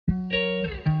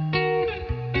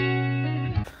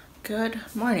Good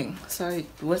morning. So I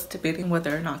was debating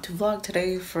whether or not to vlog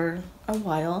today for a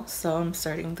while, so I'm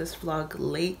starting this vlog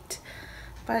late.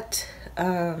 But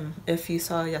if you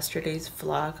saw yesterday's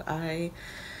vlog, I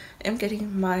am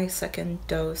getting my second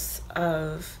dose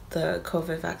of the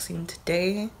COVID vaccine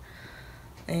today.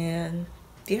 And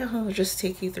yeah, I'll just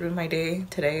take you through my day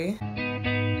today.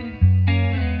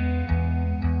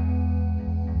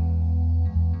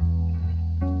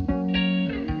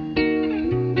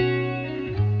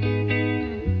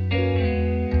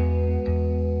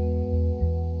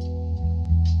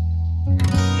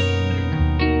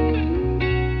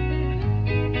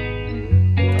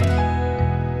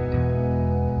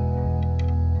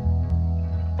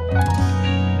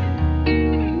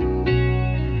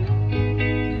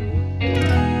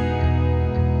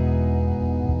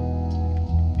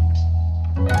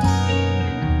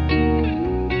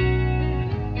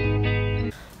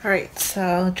 Alright,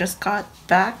 so just got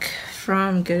back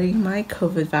from getting my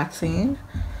COVID vaccine.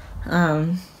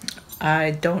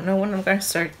 I don't know when I'm going to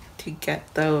start to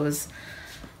get those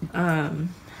side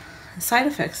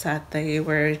effects that they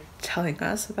were telling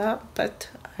us about, but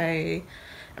I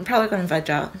am probably going to veg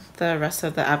out the rest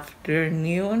of the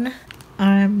afternoon.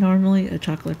 I'm normally a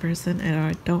chocolate person and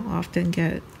I don't often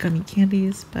get gummy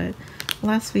candies, but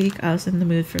last week I was in the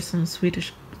mood for some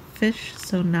Swedish fish,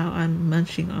 so now I'm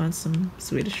munching on some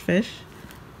Swedish fish.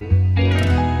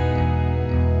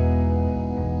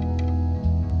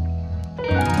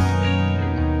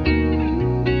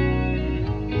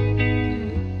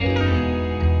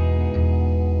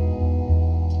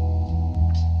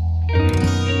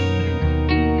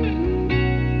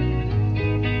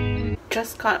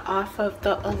 Just got off of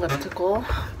the elliptical,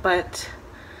 but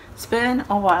it's been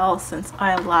a while since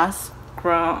I last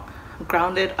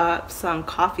grounded up some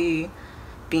coffee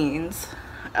beans.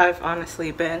 I've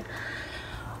honestly been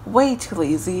way too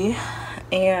lazy,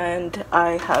 and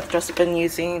I have just been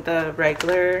using the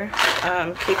regular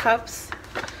K-Cups.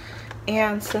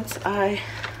 And since I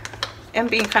am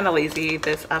being kind of lazy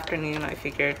this afternoon, I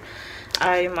figured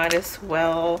I might as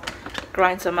well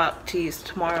grind some up to use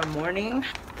tomorrow morning.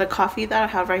 The coffee that I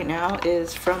have right now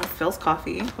is from Philz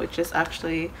Coffee, which is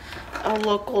actually a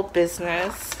local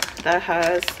business that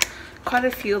has quite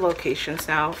a few locations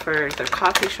now for their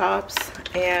coffee shops,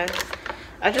 and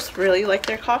I just really like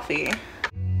their coffee.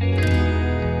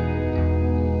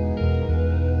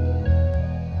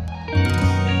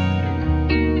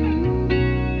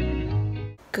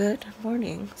 Good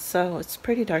morning. So it's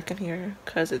pretty dark in here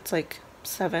because it's like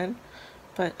 7,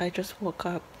 but I just woke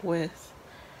up with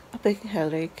a big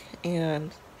headache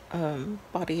and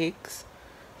body aches.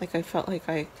 Like I felt like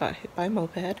I got hit by a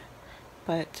moped,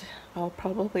 but I'll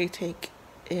probably take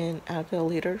an Advil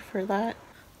later for that.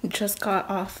 Just got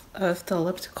off of the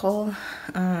elliptical.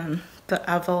 The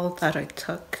Advil that I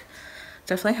took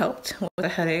definitely helped with the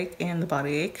headache and the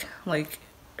body ache. Like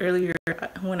earlier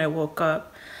when I woke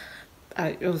up,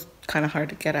 it was kind of hard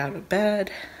to get out of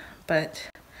bed, but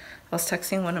I was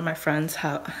texting one of my friends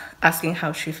asking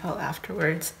how she felt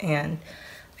afterwards, and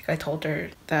like I told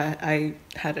her that I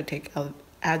had to take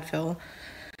Advil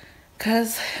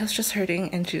because it was just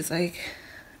hurting, and she's like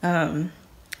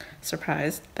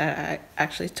surprised that I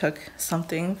actually took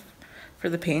something for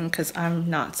the pain because I'm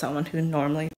not someone who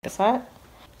normally does that.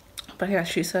 But yeah,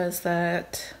 she says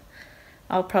that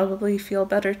I'll probably feel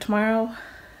better tomorrow.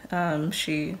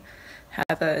 She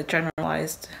had the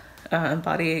generalized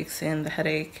body aches and the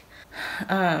headache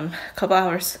a couple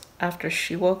hours after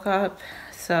she woke up,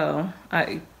 so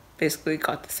I basically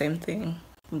got the same thing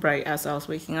right as I was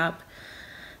waking up.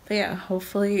 But yeah,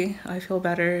 hopefully I feel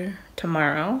better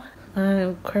tomorrow.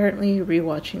 I'm currently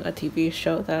rewatching a TV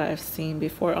show that I've seen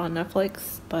before on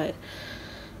Netflix, but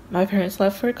my parents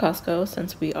left for Costco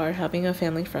since we are having a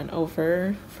family friend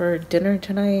over for dinner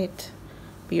tonight.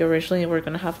 We originally were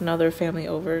going to have another family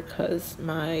over because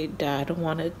my dad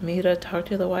wanted me to talk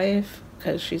to the wife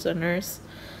because she's a nurse,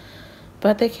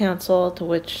 but they canceled,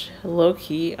 which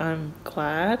low-key I'm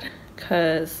glad,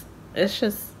 because it's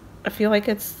just, I feel like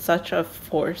it's such a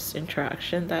forced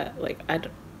interaction that like I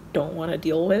don't want to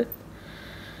deal with.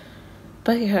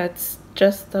 But yeah, it's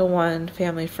just the one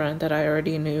family friend that I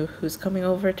already knew who's coming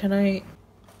over tonight.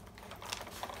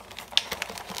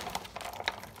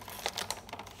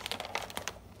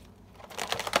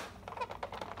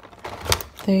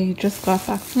 They just got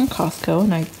back from Costco,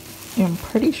 and I am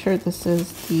pretty sure this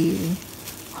is the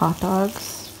hot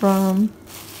dogs from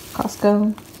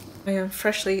Costco. I am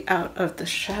freshly out of the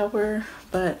shower,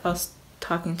 but I was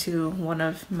talking to one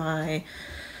of my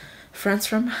friends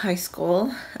from high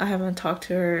school. I haven't talked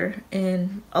to her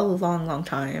in a long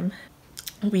time.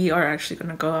 We are actually going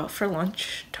to go out for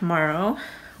lunch tomorrow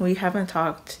we haven't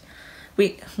talked.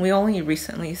 We only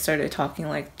recently started talking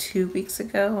like 2 weeks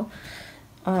ago.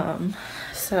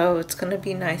 So it's gonna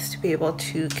be nice to be able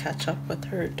to catch up with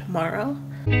her tomorrow.